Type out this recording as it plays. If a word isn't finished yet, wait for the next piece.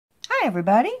Hi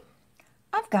everybody.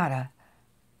 I've got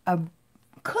a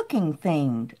cooking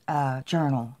themed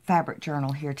journal, fabric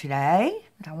journal here today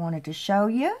that I wanted to show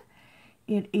you.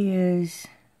 It is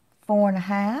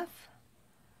 4.5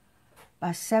 by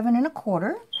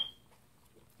 7.25.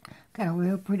 Got a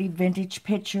real pretty vintage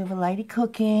picture of a lady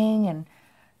cooking and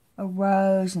a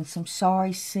rose and some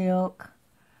sari silk.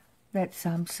 That's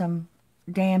some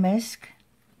damask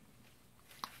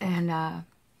and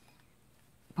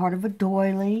part of a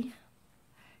doily.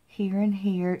 Here and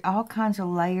here, all kinds of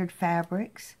layered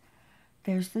fabrics.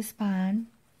 There's the spine.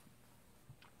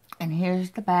 And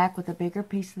here's the back with a bigger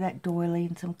piece of that doily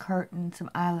and some curtain,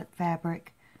 some eyelet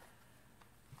fabric.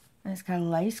 And it's got a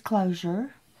lace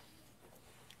closure.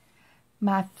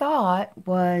 My thought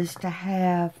was to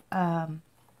have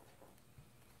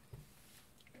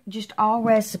just all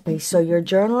recipes. So your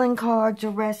journaling cards are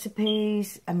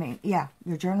recipes.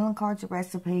 Your journaling cards are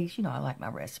recipes. You know I like my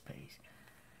recipes.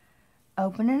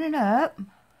 Opening it up,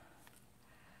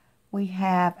 we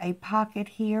have a pocket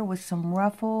here with some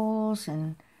ruffles,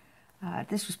 and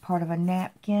this was part of a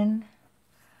napkin.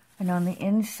 And on the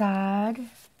inside, a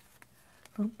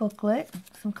little booklet,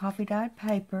 some coffee dyed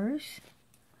papers,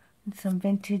 and some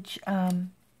vintage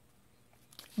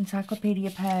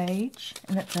encyclopedia page.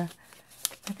 And I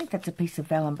think that's a piece of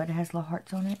vellum, but it has little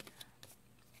hearts on it.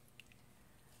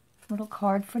 Little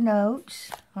card for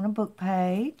notes on a book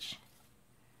page.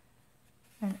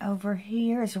 And over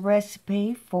here is a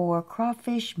recipe for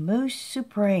crawfish mousse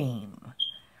supreme.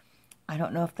 I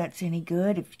don't know if that's any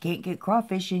good if you can't get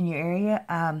crawfish in your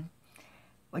area.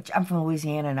 Which I'm from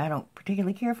Louisiana and I don't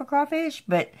particularly care for crawfish,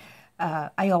 but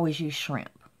I always use shrimp.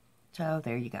 So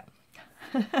there you go.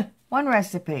 One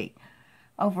recipe.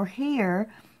 Over here,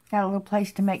 got a little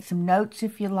place to make some notes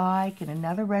if you like, and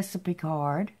another recipe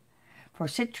card for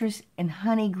citrus and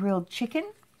honey grilled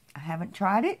chicken. I haven't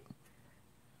tried it.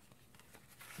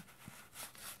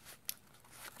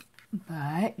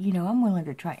 But, you know, I'm willing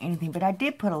to try anything. But I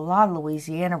did put a lot of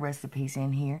Louisiana recipes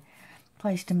in here.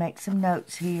 Place to make some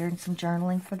notes here and some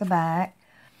journaling for the back.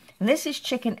 And this is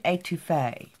chicken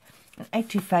étouffée. And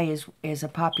étouffée is a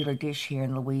popular dish here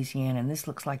in Louisiana. And this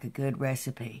looks like a good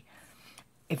recipe.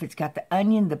 If it's got the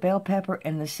onion, the bell pepper,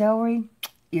 and the celery,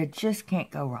 you just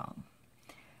can't go wrong.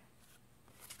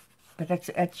 But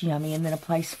that's yummy. And then a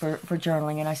place for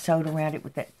journaling. And I sewed around it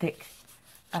with that thick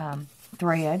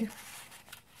thread.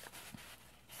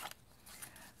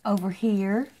 Over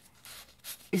here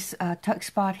is a tuck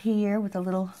spot here with a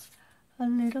little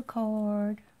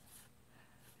card.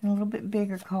 And a little bit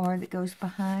bigger card that goes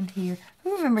behind here.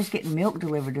 Who remembers getting milk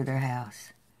delivered to their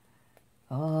house?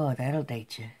 Oh, that'll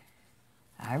date you.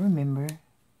 I remember.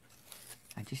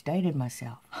 I just dated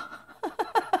myself.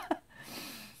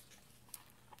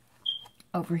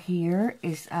 Over here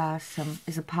is a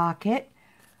pocket.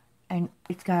 And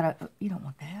it's got you don't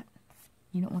want that.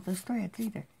 You don't want those threads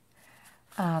either.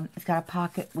 It's got a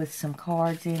pocket with some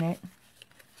cards in it.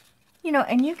 You know,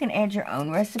 and you can add your own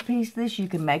recipes to this. You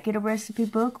can make it a recipe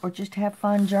book or just have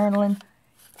fun journaling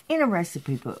in a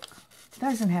recipe book. It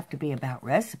doesn't have to be about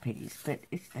recipes, but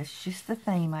that's just the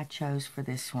theme I chose for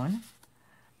this one.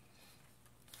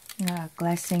 You know, a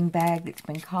glassine bag that's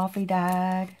been coffee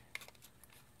dyed.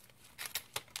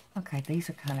 Okay, these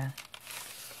are kind of...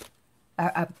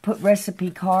 I put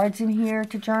recipe cards in here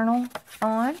to journal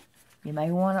on. You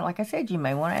may want to, like I said, you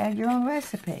may want to add your own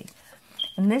recipe.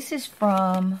 And this is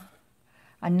from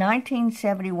a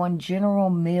 1971 General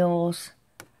Mills.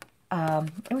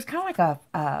 It was kind of like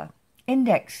a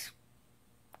index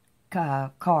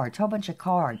cards, a whole bunch of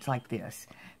cards like this.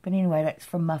 But anyway, that's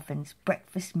for muffins,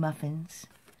 breakfast muffins.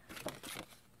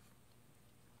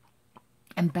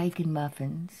 And bacon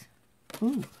muffins.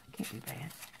 Ooh, can't be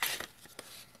bad.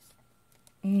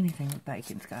 Anything with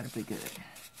bacon's got to be good.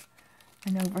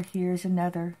 And over here is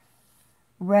another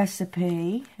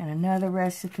recipe and another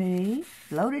recipe.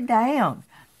 Loaded down.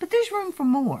 But there's room for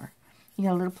more. You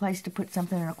got a little place to put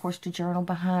something and, of course, to journal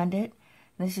behind it.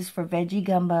 And this is for veggie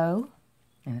gumbo.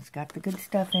 And it's got the good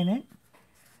stuff in it.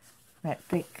 That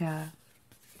thick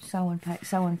sewing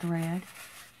thread.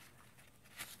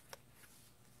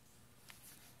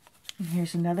 And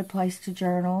here's another place to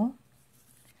journal.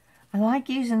 I like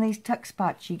using these tuck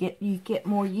spots. You get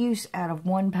more use out of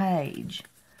one page.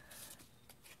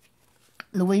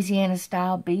 Louisiana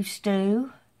style beef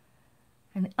stew.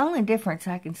 And the only difference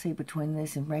I can see between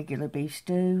this and regular beef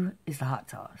stew is the hot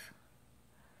sauce.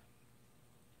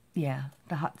 Yeah,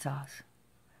 the hot sauce.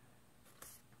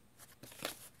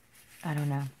 I don't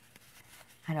know.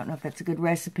 I don't know if that's a good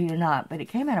recipe or not, but it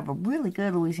came out of a really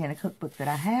good Louisiana cookbook that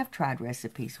I have tried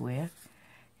recipes with.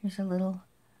 Here's a little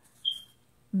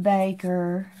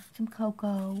baker, some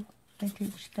cocoa,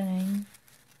 vintage thing.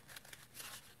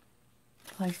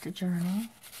 Place to journal.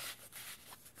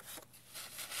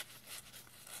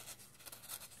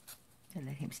 And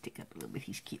let him stick up a little bit.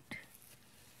 He's cute.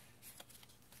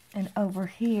 And over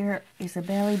here is a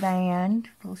belly band,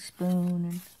 a little spoon.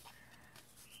 And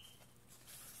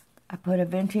I put a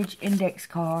vintage index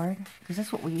card, because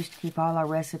that's what we used to keep all our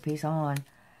recipes on,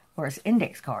 or as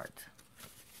index cards.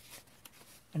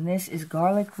 And this is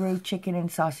garlic roux chicken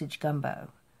and sausage gumbo.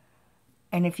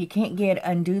 And if you can't get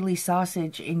Unduli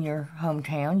sausage in your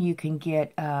hometown, you can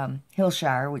get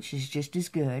Hillshire, which is just as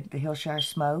good, the Hillshire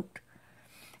smoked.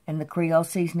 And the Creole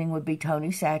seasoning would be Tony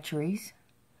Chachere's.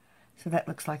 So that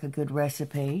looks like a good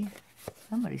recipe.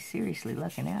 Somebody's seriously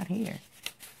looking out here.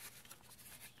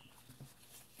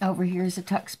 Over here is a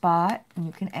tuck spot, and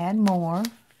you can add more,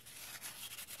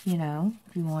 you know,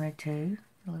 if you wanted to.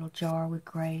 A little jar with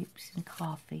grapes and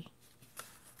coffee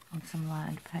on some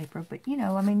lined paper. But, you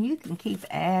know, I mean, you can keep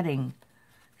adding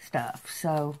stuff.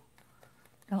 So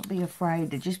don't be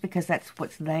afraid that just because that's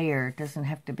what's there, it doesn't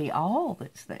have to be all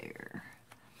that's there.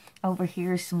 Over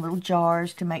here is some little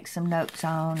jars to make some notes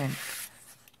on,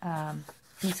 and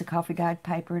piece of coffee dyed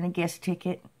paper and a guest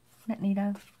ticket. Isn't that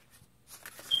neato?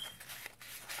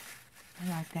 I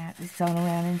like that. It's sewn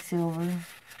around in silver.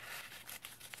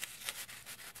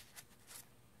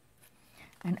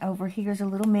 And over here is a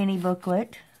little mini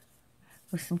booklet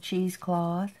with some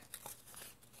cheesecloth.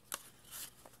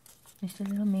 Just a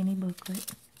little mini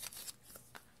booklet.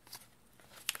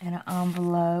 And an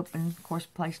envelope, and of course,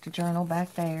 place to journal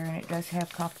back there. And it does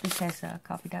have coffee. This has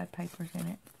coffee dyed papers in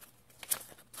it.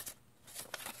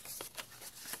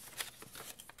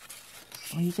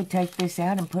 Well, you could take this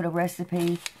out and put a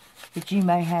recipe that you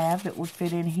may have that would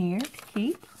fit in here to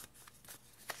keep.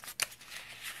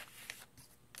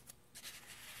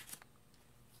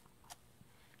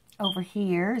 Over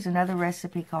here is another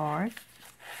recipe card.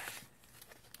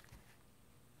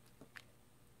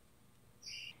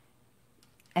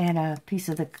 And a piece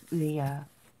of the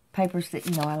papers that,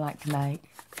 you know, I like to make.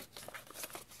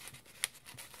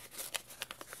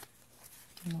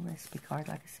 And a recipe card,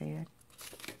 like I said.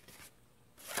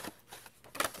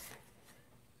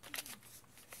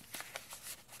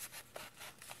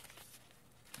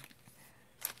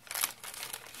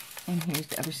 And here's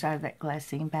the other side of that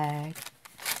glassine bag.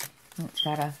 And it's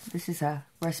got this is a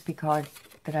recipe card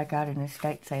that I got in an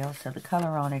estate sale, so the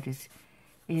color on it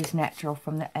is natural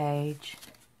from the age.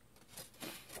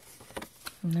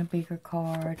 And a bigger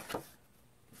card.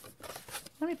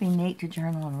 Wouldn't it be neat to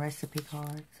journal on recipe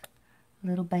cards?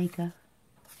 Little baker.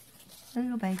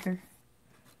 Little baker.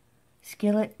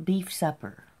 Skillet beef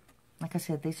supper. Like I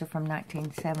said, these are from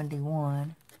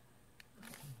 1971.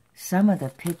 Some of the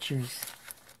pictures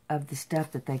of the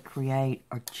stuff that they create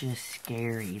are just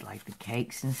scary. Like the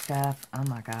cakes and stuff. Oh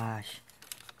my gosh.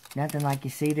 Nothing like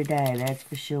you see today, that's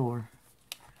for sure.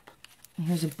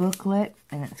 Here's a booklet,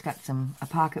 and it's got a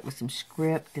pocket with some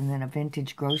script, and then a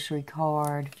vintage grocery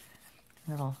card,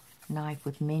 a little knife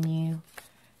with menu,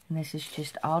 and this is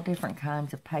just all different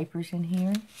kinds of papers in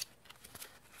here. Isn't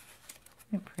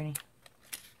it pretty?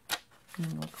 You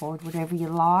can record whatever you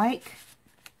like.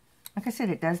 Like I said,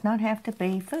 it does not have to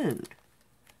be food.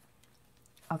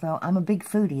 Although I'm a big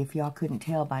foodie, if y'all couldn't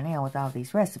tell by now with all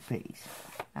these recipes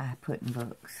I put in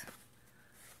books.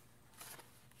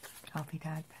 Coffee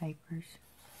dyed papers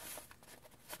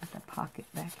with a pocket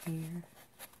back here.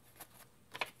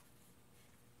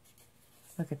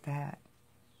 Look at that.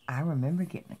 I remember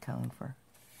getting a cone for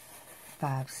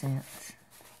 5 cents.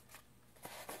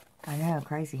 I know,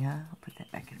 crazy, huh? I'll put that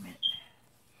back in a minute.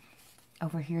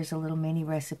 Over here's a little mini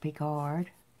recipe card.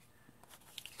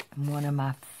 And one of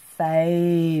my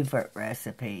favorite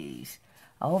recipes.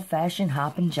 Old-fashioned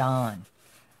Hoppin' John.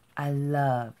 I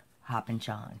love Hoppin'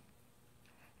 John.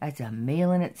 That's a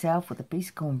meal in itself with a piece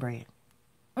of cornbread.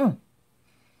 So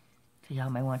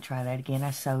y'all may want to try that again. I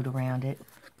sewed around it.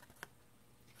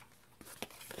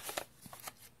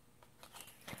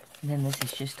 And then this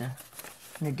is just an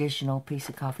additional piece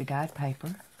of coffee dyed paper.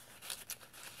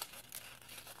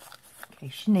 In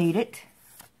case you need it.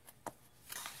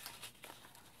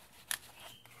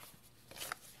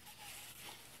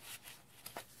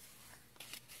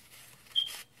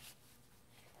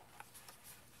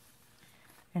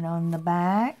 And on the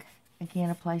back, again,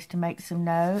 a place to make some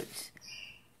notes.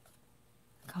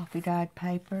 Coffee dyed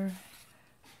paper.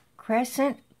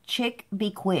 Crescent Chick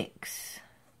Be Quicks.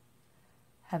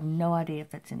 Have no idea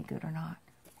if that's any good or not.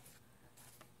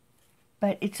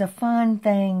 But it's a fun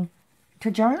thing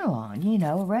to journal on, you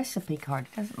know, a recipe card.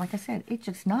 It doesn't, like I said, it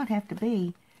does not have to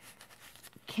be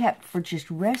kept for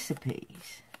just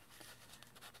recipes.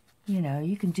 You know,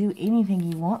 you can do anything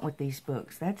you want with these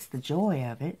books. That's the joy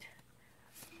of it.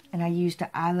 And I used an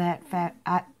eyelet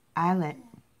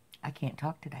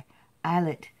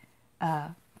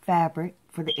fabric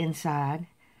for the inside.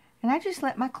 And I just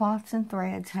let my cloths and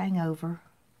threads hang over.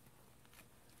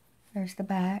 There's the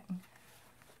back.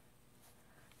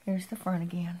 There's the front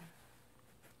again.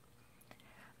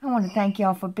 I want to thank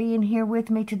y'all for being here with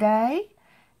me today.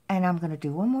 And I'm going to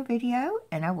do one more video,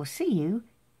 and I will see you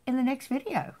in the next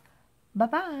video.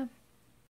 Bye-bye.